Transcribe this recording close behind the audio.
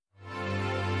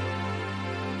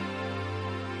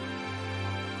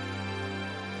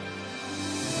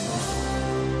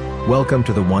Welcome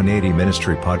to the 180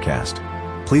 Ministry Podcast.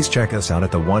 Please check us out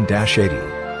at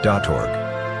the1-80.org.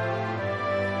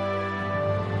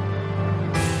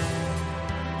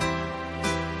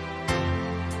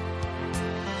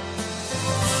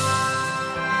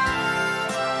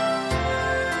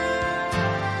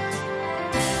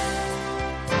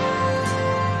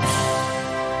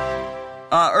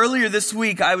 Earlier this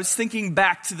week, I was thinking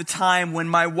back to the time when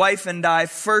my wife and I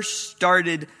first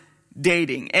started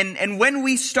dating. And when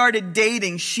we started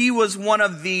dating, she was one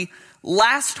of the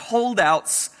last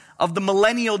holdouts of the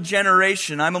millennial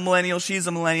generation. I'm a millennial, she's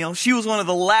a millennial. She was one of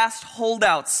the last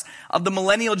holdouts of the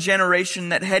millennial generation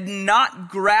that had not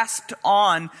grasped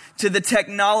on to the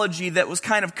technology that was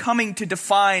kind of coming to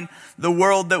define the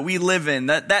world that we live in.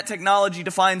 That technology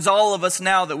defines all of us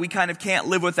now, that we kind of can't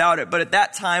live without it. But at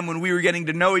that time, when we were getting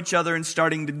to know each other and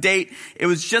starting to date, it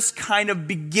was just kind of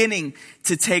beginning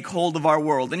to take hold of our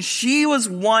world. And she was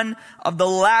one of the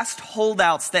last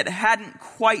holdouts that hadn't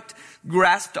quite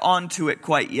grasped onto it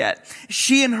quite yet.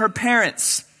 She and her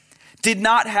parents did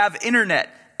not have internet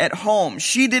at home.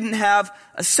 She didn't have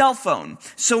a cell phone.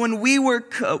 So when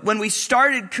we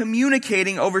started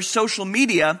communicating over social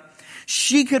media,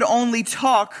 she could only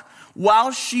talk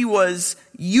while she was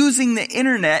using the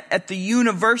internet at the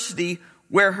university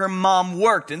where her mom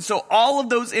worked. And so all of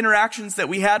those interactions that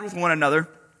we had with one another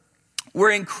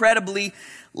were incredibly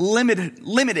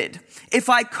limited. If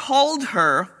I called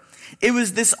her, it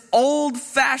was this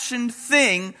old-fashioned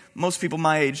thing. Most people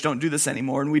my age don't do this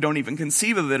anymore, and we don't even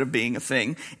conceive of it of being a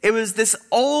thing. It was this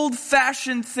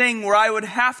old-fashioned thing where I would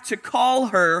have to call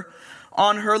her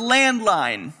on her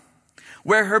landline,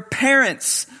 where her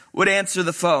parents would answer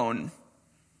the phone.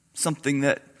 Something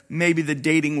that maybe the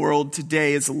dating world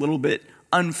today is a little bit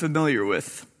unfamiliar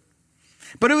with.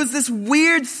 But it was this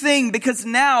weird thing, because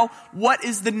now what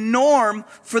is the norm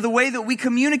for the way that we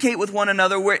communicate with one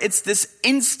another, where it's this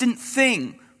instant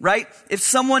thing, right? If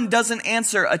someone doesn't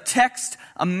answer a text,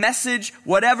 a message,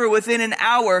 whatever, within an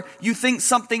hour, you think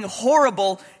something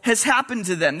horrible has happened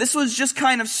to them. This was just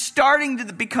kind of starting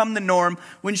to become the norm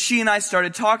when she and I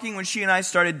started talking, when she and I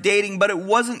started dating, but it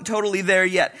wasn't totally there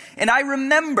yet. And I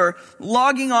remember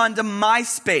logging on to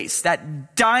MySpace,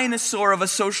 that dinosaur of a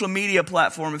social media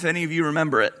platform, if any of you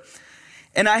remember it.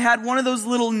 And I had one of those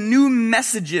little new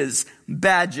messages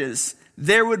badges.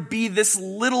 There would be this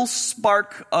little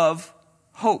spark of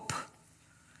hope.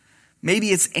 Maybe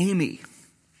it's Amy.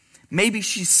 Maybe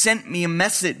she sent me a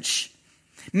message.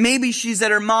 Maybe she's at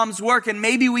her mom's work, and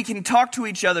maybe we can talk to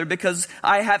each other because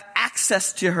I have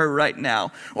access to her right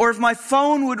now. Or if my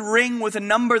phone would ring with a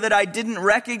number that I didn't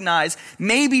recognize,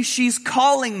 maybe she's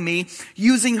calling me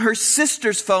using her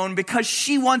sister's phone because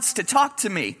she wants to talk to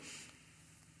me.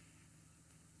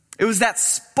 It was that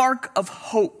spark of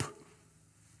hope.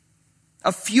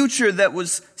 A future that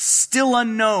was still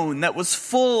unknown, that was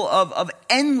full of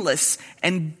endless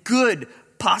and good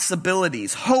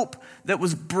possibilities. Hope that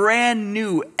was brand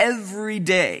new every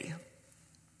day.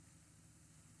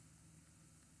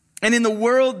 And in the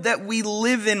world that we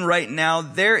live in right now,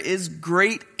 there is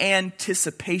great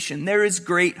anticipation. There is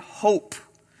great hope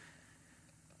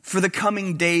for the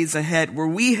coming days ahead, where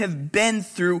we have been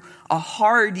through a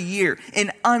hard year,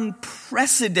 an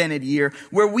unprecedented year,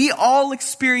 where we all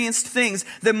experienced things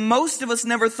that most of us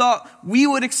never thought we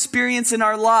would experience in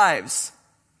our lives.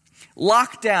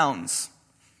 Lockdowns,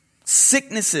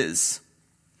 sicknesses,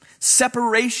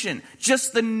 separation,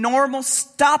 just the normal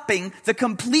stopping, the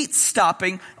complete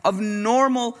stopping of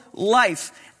normal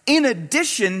life, in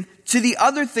addition to the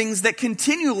other things that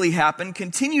continually happen,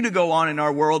 continue to go on in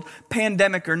our world,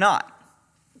 pandemic or not.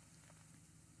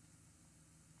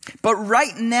 But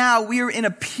right now, we are in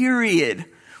a period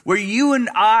where you and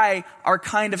I are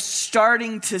kind of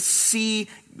starting to see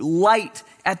light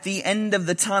at the end of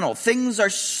the tunnel. Things are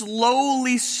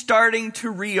slowly starting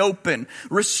to reopen.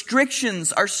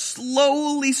 Restrictions are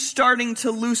slowly starting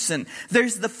to loosen.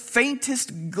 There's the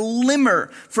faintest glimmer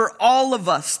for all of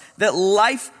us that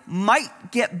life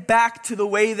might get back to the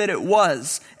way that it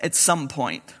was at some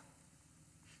point.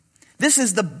 This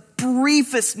is the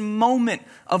briefest moment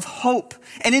of hope.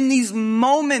 And in these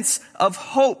moments of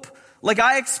hope, like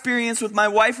I experienced with my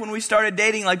wife when we started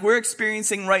dating, like we're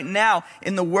experiencing right now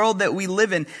in the world that we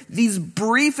live in, these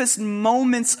briefest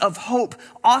moments of hope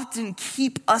often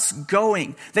keep us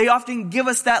going. They often give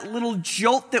us that little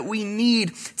jolt that we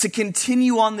need to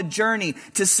continue on the journey,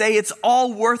 to say it's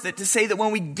all worth it, to say that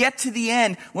when we get to the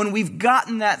end, when we've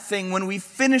gotten that thing, when we've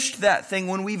finished that thing,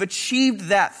 when we've achieved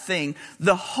that thing,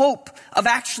 the hope of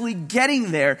actually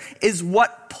getting there is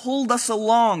what pulled us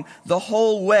along the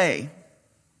whole way.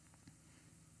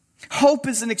 Hope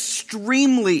is an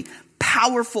extremely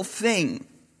powerful thing.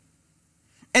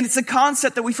 And it's a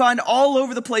concept that we find all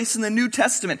over the place in the New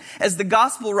Testament as the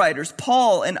gospel writers,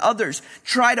 Paul and others,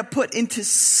 try to put into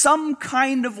some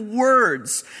kind of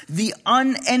words the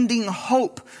unending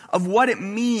hope of what it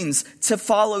means to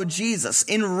follow Jesus.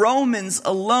 In Romans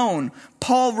alone,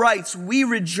 Paul writes, "We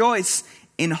rejoice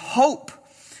in hope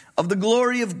of the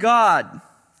glory of God,"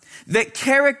 that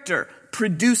character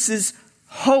produces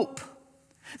hope,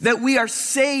 that we are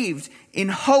saved in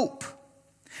hope,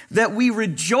 that we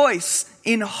rejoice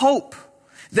in hope,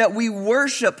 that we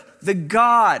worship the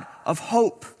God of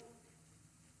hope.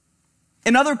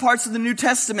 In other parts of the New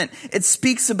Testament, it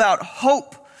speaks about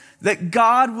hope that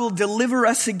God will deliver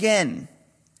us again,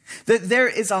 that there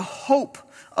is a hope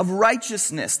of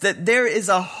righteousness, that there is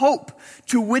a hope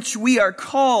to which we are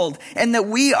called, and that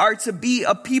we are to be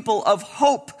a people of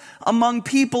hope among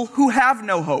people who have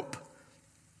no hope.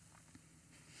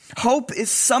 Hope is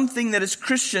something that as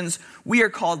Christians we are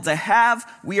called to have,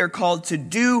 we are called to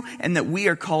do, and that we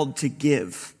are called to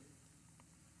give.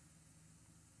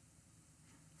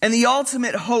 And the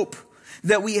ultimate hope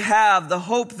that we have, the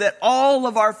hope that all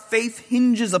of our faith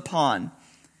hinges upon,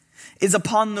 is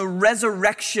upon the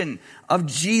resurrection of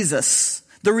Jesus.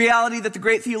 The reality that the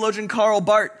great theologian Karl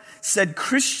Barth said,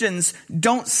 Christians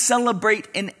don't celebrate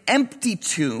an empty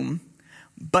tomb,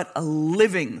 but a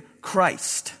living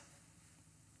Christ.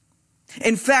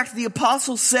 In fact, the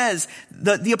Apostle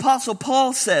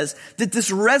Paul says that this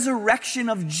resurrection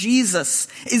of Jesus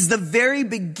is the very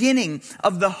beginning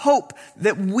of the hope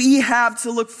that we have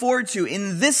to look forward to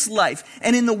in this life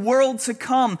and in the world to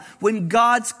come when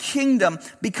God's kingdom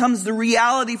becomes the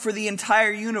reality for the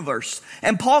entire universe.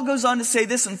 And Paul goes on to say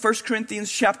this in 1 Corinthians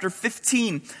chapter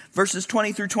 15, verses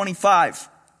 20 through 25.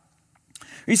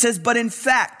 He says, "But in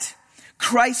fact,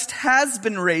 Christ has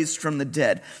been raised from the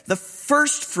dead, the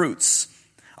first fruits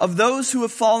of those who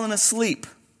have fallen asleep.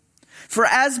 For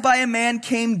as by a man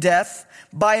came death,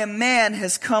 by a man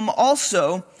has come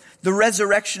also the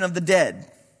resurrection of the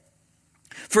dead.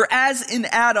 For as in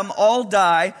Adam all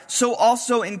die, so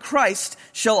also in Christ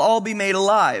shall all be made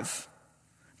alive.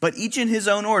 But each in his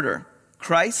own order,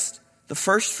 Christ, the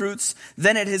first fruits,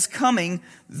 then at his coming,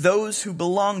 those who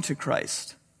belong to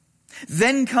Christ.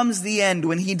 Then comes the end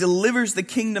when he delivers the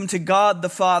kingdom to God the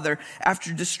Father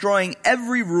after destroying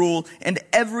every rule and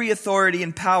every authority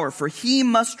and power. For he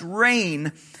must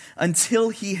reign until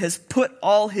he has put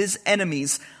all his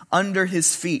enemies under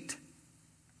his feet."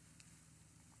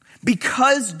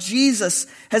 Because Jesus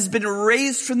has been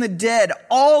raised from the dead,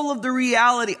 all of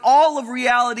reality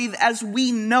as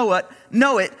we know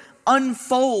it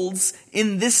unfolds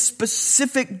in this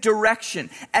specific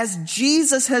direction. As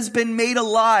Jesus has been made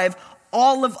alive,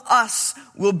 all of us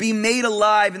will be made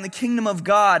alive in the kingdom of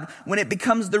God when it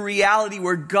becomes the reality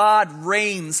where God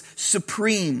reigns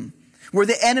supreme, where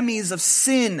the enemies of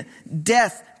sin,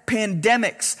 death,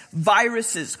 pandemics,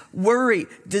 viruses, worry,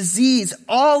 disease,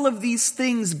 all of these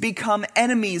things become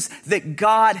enemies that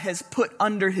God has put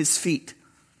under his feet.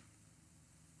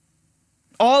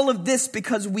 All of this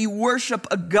because we worship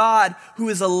a God who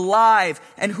is alive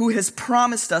and who has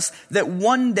promised us that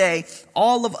one day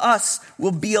all of us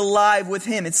will be alive with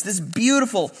him. It's this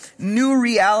beautiful new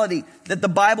reality that the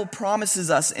Bible promises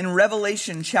us in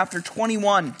Revelation chapter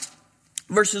 21,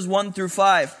 verses 1 through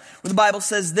 5, where the Bible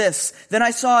says this, "Then I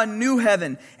saw a new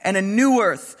heaven and a new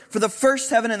earth, for the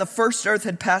first heaven and the first earth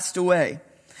had passed away,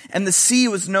 and the sea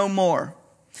was no more.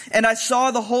 And I saw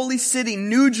the holy city,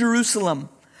 New Jerusalem,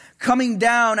 coming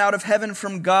down out of heaven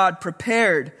from God,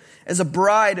 prepared as a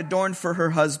bride adorned for her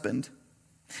husband.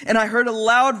 And I heard a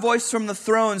loud voice from the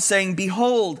throne saying,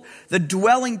 'Behold, the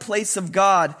dwelling place of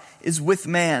God is with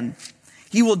man.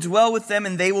 He will dwell with them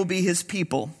and they will be his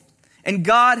people. And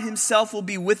God himself will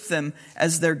be with them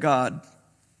as their God.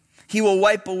 He will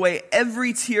wipe away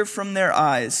every tear from their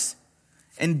eyes,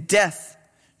 and death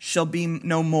shall be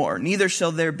no more. Neither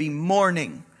shall there be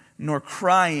mourning, nor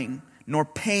crying, nor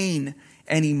pain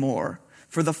anymore,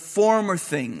 for the former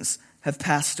things have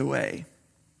passed away.'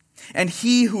 And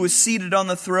he who was seated on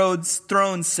the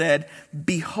throne said,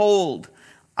 'Behold,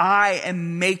 I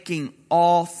am making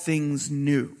all things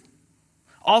new.'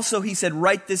 Also he said,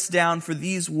 'Write this down, for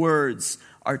these words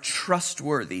are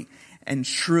trustworthy and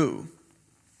true.'"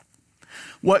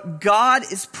 What God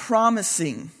is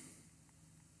promising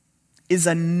is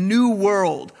a new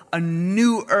world, a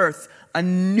new earth, a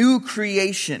new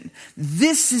creation.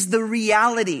 This is the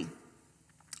reality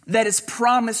that is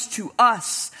promised to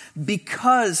us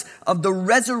because of the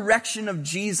resurrection of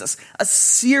Jesus. A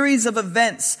series of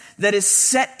events that is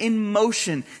set in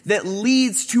motion that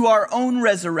leads to our own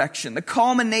resurrection. The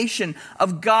culmination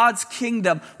of God's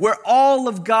kingdom where all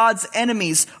of God's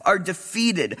enemies are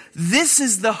defeated. This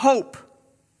is the hope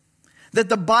that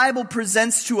the Bible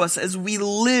presents to us as we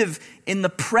live in the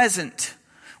present,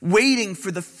 waiting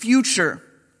for the future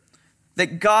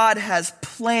that God has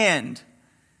planned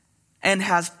and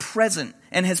has present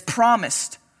and has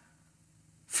promised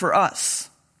for us.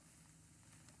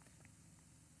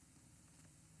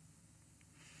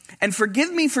 And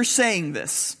forgive me for saying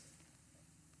this,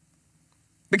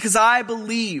 because I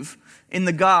believe in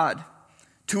the God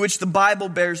to which the Bible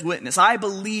bears witness. I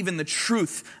believe in the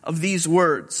truth of these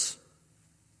words.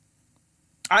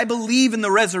 I believe in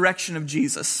the resurrection of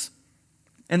Jesus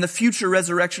and the future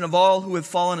resurrection of all who have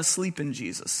fallen asleep in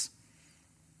Jesus.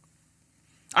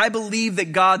 I believe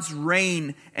that God's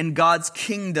reign and God's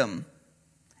kingdom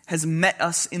has met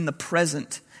us in the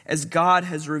present as God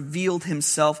has revealed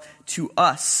himself to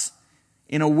us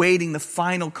in awaiting the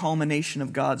final culmination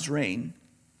of God's reign.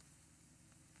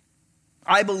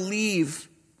 I believe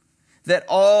that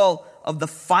all of the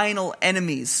final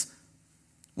enemies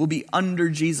will be under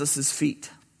Jesus' feet.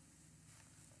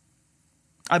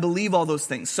 I believe all those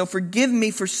things. So forgive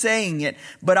me for saying it,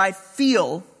 but I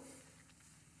feel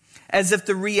as if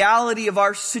the reality of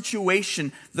our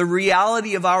situation, the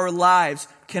reality of our lives,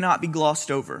 cannot be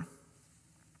glossed over.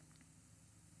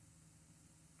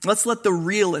 Let's let the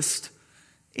realist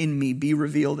in me be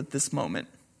revealed at this moment.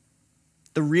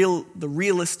 The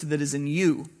realist that is in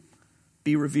you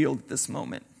be revealed at this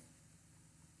moment.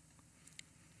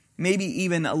 Maybe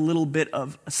even a little bit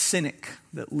of a cynic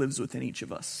that lives within each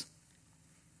of us.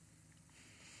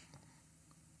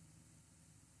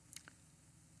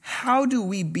 How do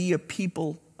we be a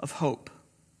people of hope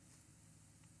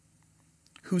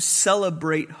who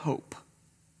celebrate hope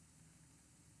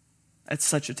at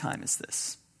such a time as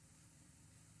this?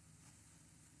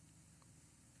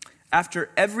 After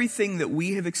everything that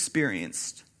we have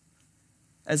experienced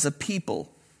as a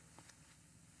people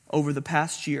over the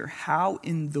past year, how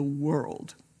in the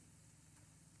world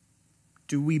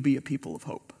do we be a people of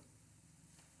hope?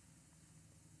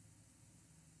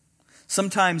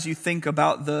 Sometimes you think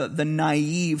about the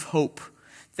naive hope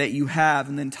that you have,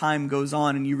 and then time goes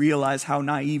on and you realize how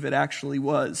naive it actually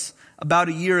was. About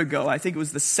a year ago, I think it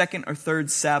was the second or third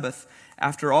Sabbath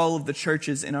after all of the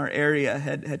churches in our area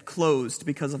had closed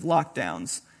because of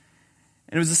lockdowns.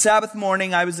 And it was a Sabbath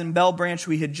morning. I was in Bell Branch.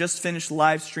 We had just finished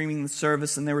live streaming the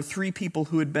service, and there were 3 people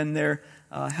who had been there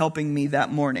helping me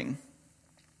that morning.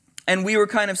 And we were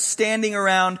kind of standing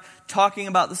around talking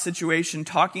about the situation,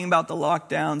 talking about the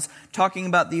lockdowns, talking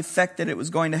about the effect that it was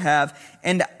going to have.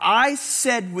 And I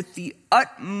said with the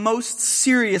utmost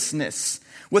seriousness,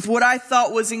 with what I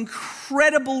thought was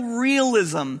incredible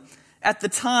realism at the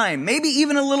time, maybe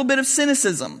even a little bit of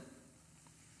cynicism,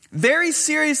 very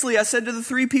seriously, I said to the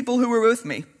 3 people who were with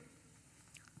me,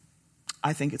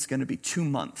 I think it's going to be 2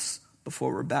 months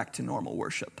before we're back to normal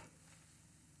worship.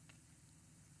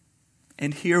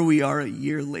 And here we are a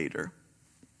year later.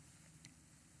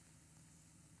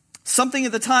 Something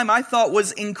at the time I thought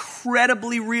was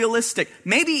incredibly realistic,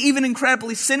 maybe even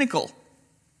incredibly cynical.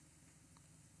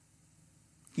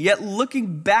 Yet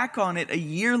looking back on it a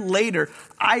year later,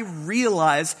 I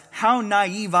realize how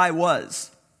naive I was.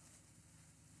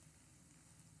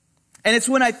 And it's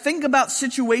when I think about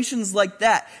situations like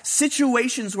that,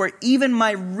 situations where even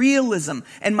my realism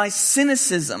and my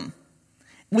cynicism,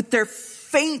 with their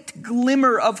faint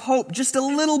glimmer of hope, just a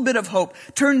little bit of hope,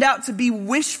 turned out to be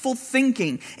wishful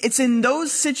thinking. It's in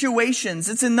those situations,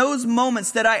 it's in those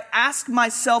moments that I ask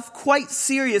myself quite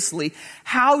seriously,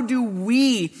 how do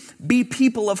we be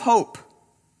people of hope?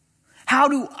 How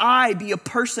do I be a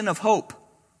person of hope?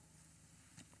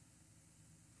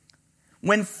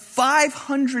 When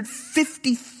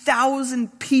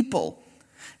 550,000 people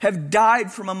have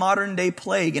died from a modern day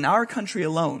plague in our country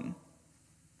alone,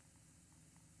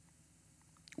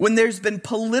 when there's been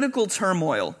political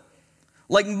turmoil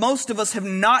like most of us have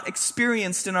not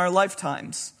experienced in our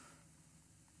lifetimes.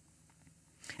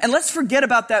 And let's forget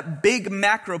about that big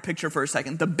macro picture for a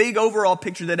second, the big overall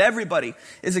picture that everybody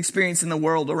is experiencing in the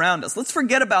world around us. Let's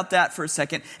forget about that for a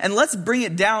second, and let's bring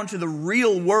it down to the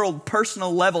real world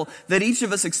personal level that each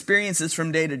of us experiences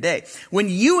from day to day. When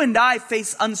you and I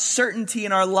face uncertainty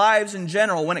in our lives in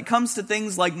general, when it comes to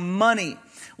things like money,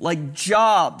 like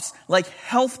jobs, like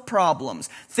health problems,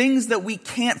 things that we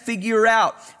can't figure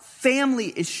out,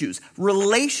 family issues,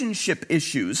 relationship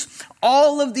issues,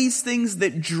 all of these things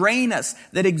that drain us,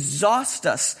 that exhaust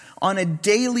us on a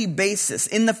daily basis,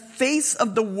 in the face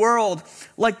of the world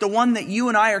like the one that you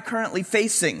and I are currently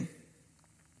facing.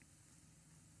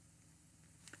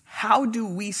 How do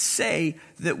we say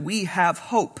that we have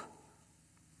hope?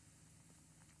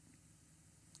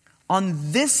 On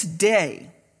this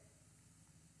day,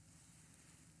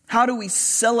 how do we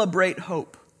celebrate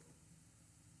hope?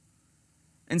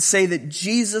 and say that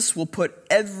Jesus will put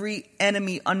every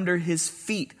enemy under his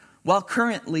feet, while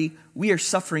currently we are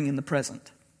suffering in the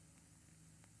present.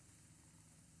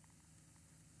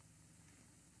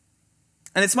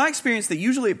 And it's my experience that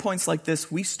usually at points like this,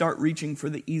 we start reaching for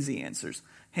the easy answers.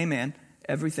 Hey man,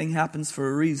 everything happens for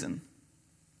a reason.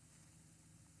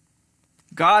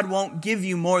 God won't give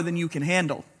you more than you can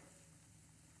handle.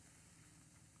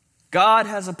 God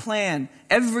has a plan,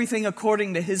 everything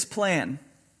according to his plan.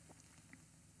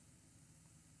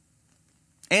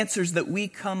 Answers that we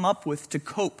come up with to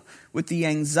cope with the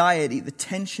anxiety, the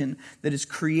tension that is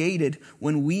created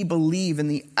when we believe in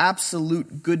the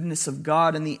absolute goodness of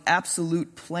God and the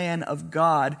absolute plan of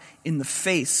God in the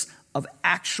face of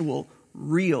actual,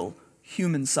 real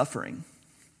human suffering.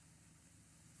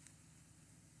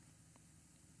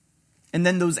 And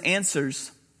then those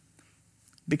answers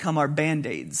become our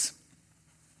band-aids.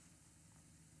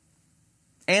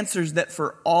 Answers that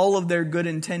for all of their good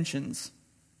intentions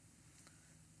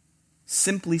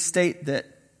simply state that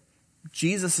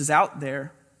Jesus is out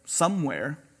there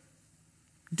somewhere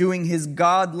doing his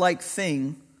God-like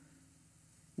thing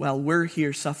while we're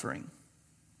here suffering.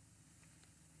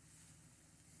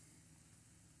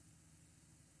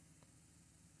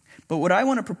 But what I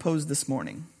want to propose this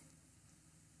morning,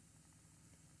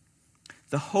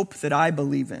 the hope that I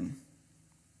believe in,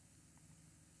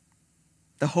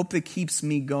 the hope that keeps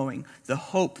me going, the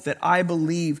hope that I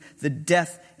believe the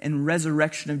death and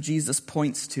resurrection of Jesus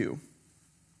points to,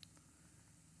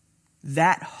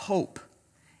 that hope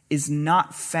is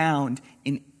not found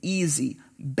in easy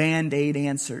band-aid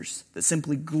answers that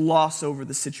simply gloss over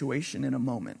the situation in a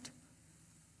moment.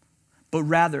 But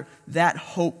rather, that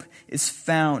hope is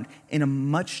found in a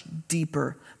much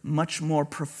deeper, much more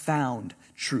profound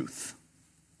truth.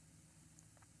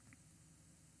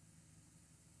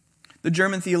 The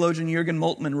German theologian Jürgen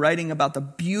Moltmann, writing about the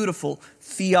beautiful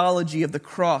theology of the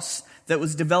cross that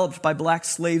was developed by black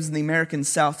slaves in the American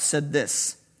South, said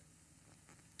this.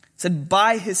 He said,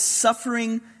 by his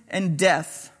suffering and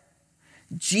death,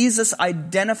 Jesus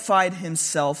identified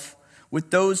himself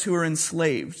with those who were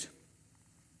enslaved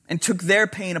and took their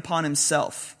pain upon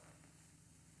himself.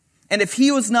 And if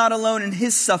he was not alone in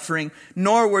his suffering,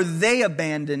 nor were they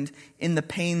abandoned in the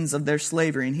pains of their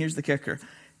slavery. And here's the kicker.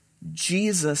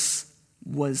 Jesus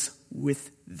was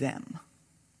with them.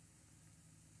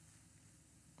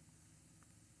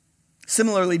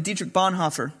 Similarly, Dietrich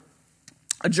Bonhoeffer,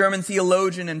 a German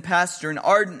theologian and pastor, an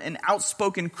ardent and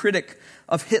outspoken critic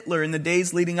of Hitler in the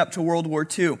days leading up to World War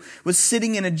II, was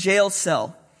sitting in a jail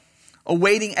cell,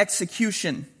 awaiting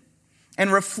execution,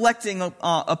 and reflecting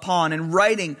upon and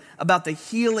writing about the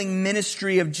healing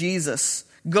ministry of Jesus,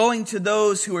 going to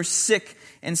those who are sick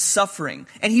and suffering.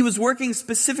 And he was working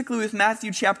specifically with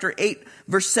Matthew chapter 8,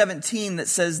 verse 17, that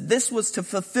says, this was to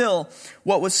fulfill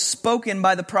what was spoken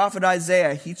by the prophet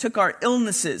Isaiah. He took our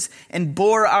illnesses and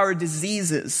bore our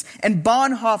diseases. And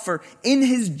Bonhoeffer, in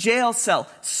his jail cell,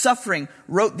 suffering,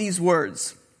 wrote these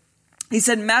words. He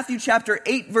said, Matthew chapter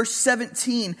 8, verse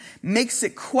 17 makes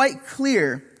it quite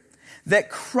clear that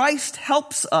Christ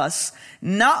helps us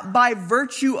not by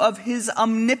virtue of his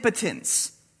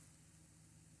omnipotence,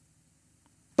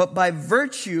 but by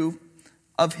virtue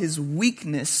of his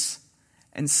weakness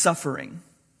and suffering.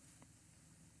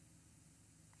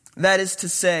 That is to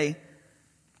say,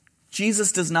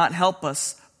 Jesus does not help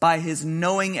us by his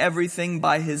knowing everything,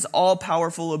 by his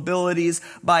all-powerful abilities,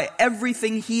 by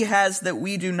everything he has that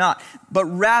we do not. But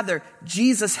rather,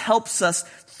 Jesus helps us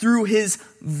through his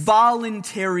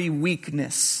voluntary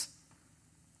weakness.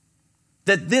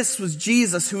 That this was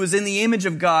Jesus, who was in the image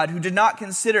of God, who did not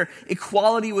consider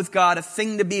equality with God a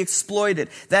thing to be exploited.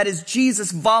 That is,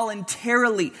 Jesus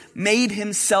voluntarily made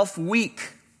himself weak.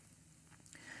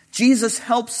 Jesus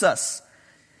helps us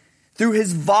through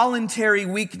his voluntary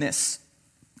weakness,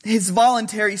 his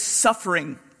voluntary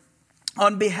suffering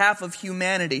on behalf of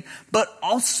humanity, but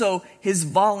also his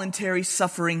voluntary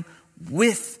suffering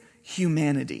with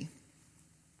humanity.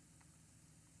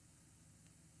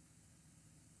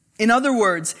 In other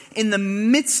words, in the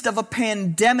midst of a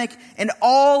pandemic and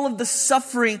all of the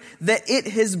suffering that it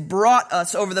has brought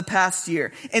us over the past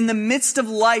year, in the midst of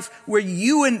life where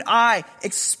you and I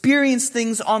experience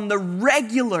things on the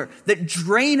regular that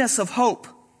drain us of hope,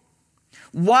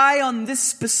 why on this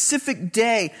specific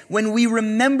day, when we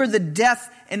remember the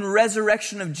death and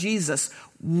resurrection of Jesus,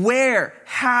 where,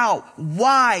 how,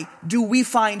 why do we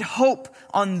find hope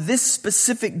on this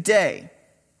specific day?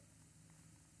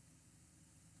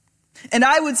 And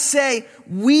I would say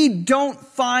we don't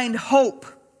find hope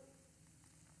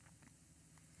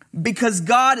because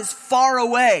God is far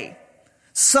away,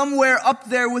 somewhere up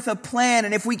there with a plan,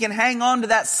 and if we can hang on to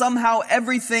that, somehow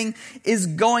everything is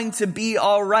going to be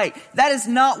all right. That is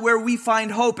not where we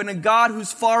find hope, in a God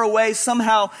who's far away,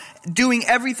 somehow doing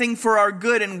everything for our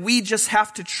good, and we just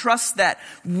have to trust that.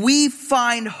 We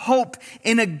find hope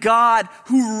in a God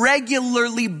who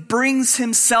regularly brings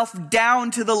himself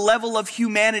down to the level of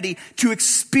humanity to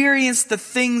experience the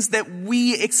things that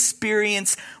we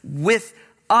experience with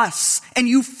us. And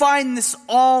you find this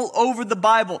all over the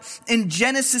Bible. In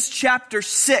Genesis chapter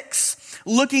 6,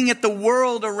 looking at the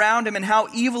world around him and how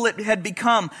evil it had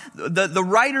become, the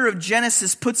writer of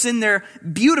Genesis puts in there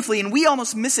beautifully, and we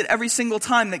almost miss it every single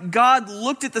time, that God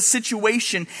looked at the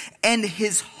situation and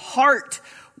his heart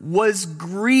was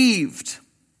grieved.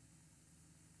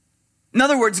 In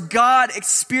other words, God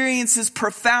experiences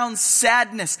profound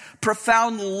sadness,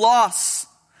 profound loss,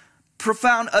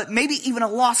 profound, maybe even a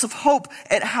loss of hope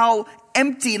at how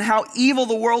empty and how evil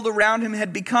the world around him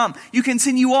had become. You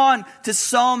continue on to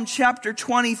Psalm chapter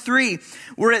 23,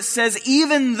 where it says,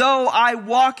 even though I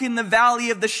walk in the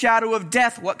valley of the shadow of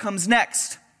death, what comes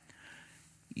next?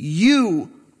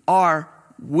 You are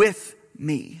with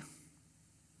me.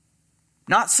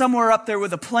 Not somewhere up there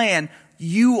with a plan.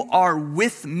 You are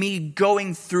with me,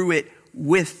 going through it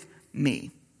with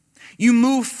me. You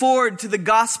move forward to the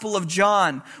Gospel of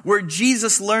John, where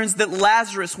Jesus learns that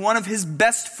Lazarus, one of his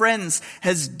best friends,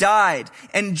 has died.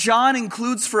 And John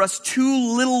includes for us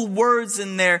two little words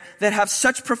in there that have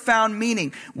such profound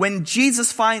meaning. When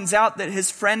Jesus finds out that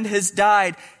his friend has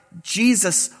died,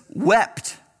 Jesus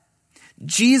wept.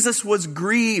 Jesus was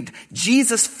grieved.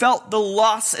 Jesus felt the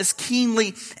loss as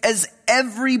keenly as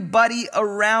everybody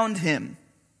around him.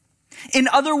 In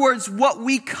other words, what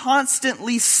we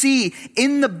constantly see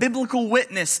in the biblical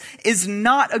witness is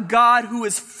not a God who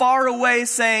is far away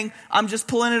saying, I'm just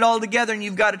pulling it all together and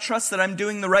you've got to trust that I'm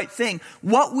doing the right thing.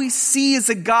 What we see is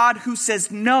a God who says,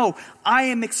 no, I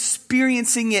am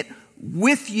experiencing it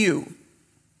with you.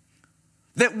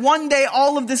 That one day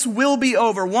all of this will be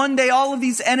over. One day all of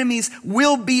these enemies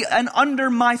will be under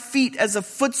my feet as a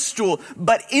footstool.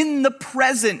 But in the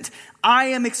present, I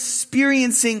am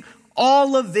experiencing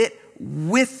all of it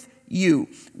with you.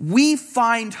 We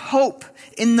find hope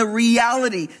in the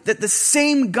reality that the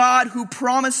same God who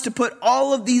promised to put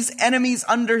all of these enemies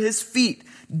under his feet,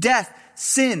 death,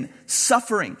 sin,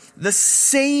 suffering, the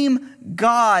same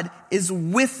God is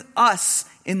with us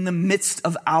in the midst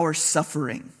of our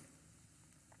suffering.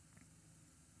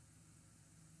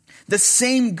 The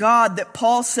same God that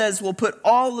Paul says will put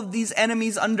all of these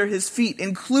enemies under his feet,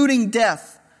 including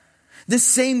death. This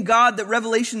same God that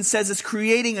Revelation says is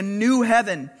creating a new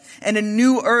heaven and a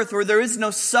new earth where there is no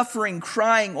suffering,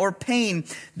 crying, or pain.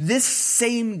 This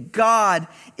same God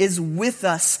is with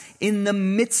us in the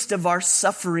midst of our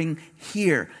suffering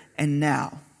here and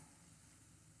now.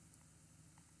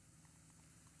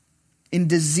 In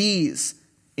disease,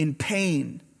 in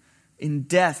pain, in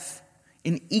death,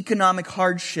 in economic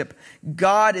hardship,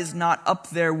 God is not up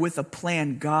there with a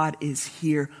plan. God is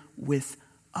here with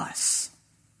us.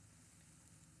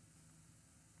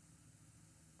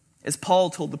 As Paul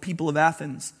told the people of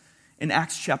Athens in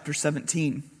Acts chapter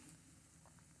 17,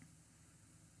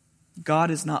 God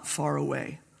is not far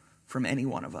away from any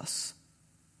one of us.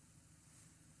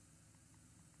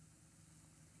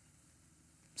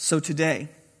 So today,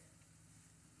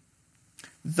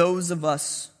 those of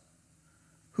us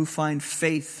who find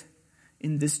faith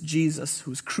in this Jesus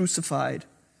who was crucified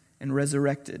and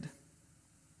resurrected,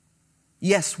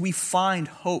 yes, we find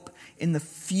hope in the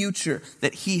future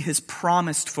that he has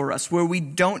promised for us, where we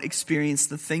don't experience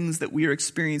the things that we are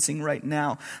experiencing right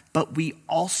now, but we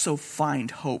also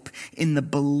find hope in the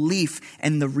belief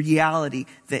and the reality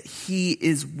that he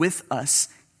is with us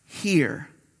here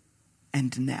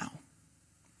and now.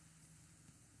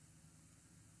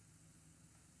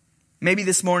 Maybe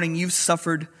this morning you've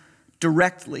suffered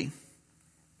directly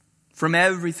from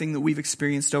everything that we've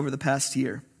experienced over the past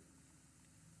year.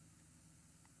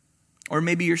 Or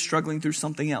maybe you're struggling through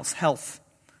something else: health,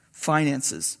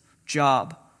 finances,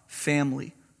 job,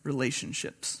 family,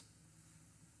 relationships.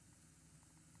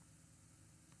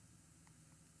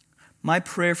 My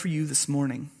prayer for you this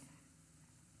morning,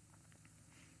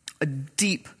 a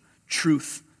deep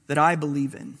truth that I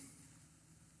believe in,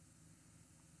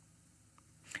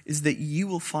 is that you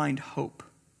will find hope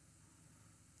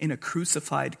in a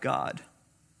crucified God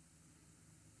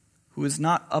who is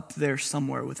not up there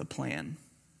somewhere with a plan,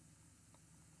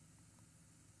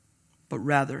 but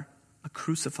rather a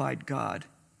crucified God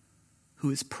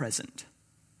who is present,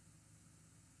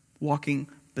 walking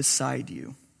beside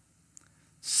you,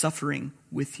 suffering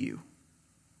with you,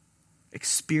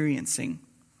 experiencing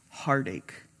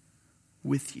heartache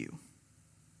with you.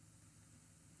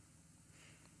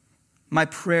 My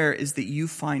prayer is that you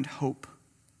find hope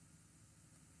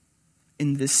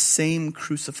in this same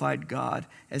crucified God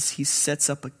as he sets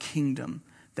up a kingdom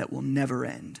that will never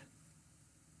end,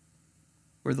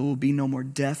 where there will be no more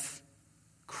death,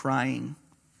 crying,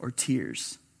 or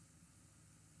tears,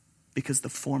 because the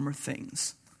former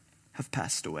things have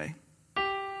passed away.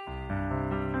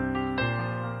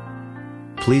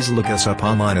 Please look us up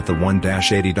online at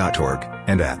the1-80.org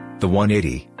and at the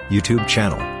 180 YouTube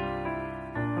channel.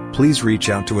 Please reach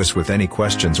out to us with any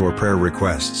questions or prayer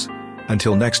requests.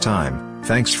 Until next time,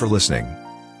 thanks for listening.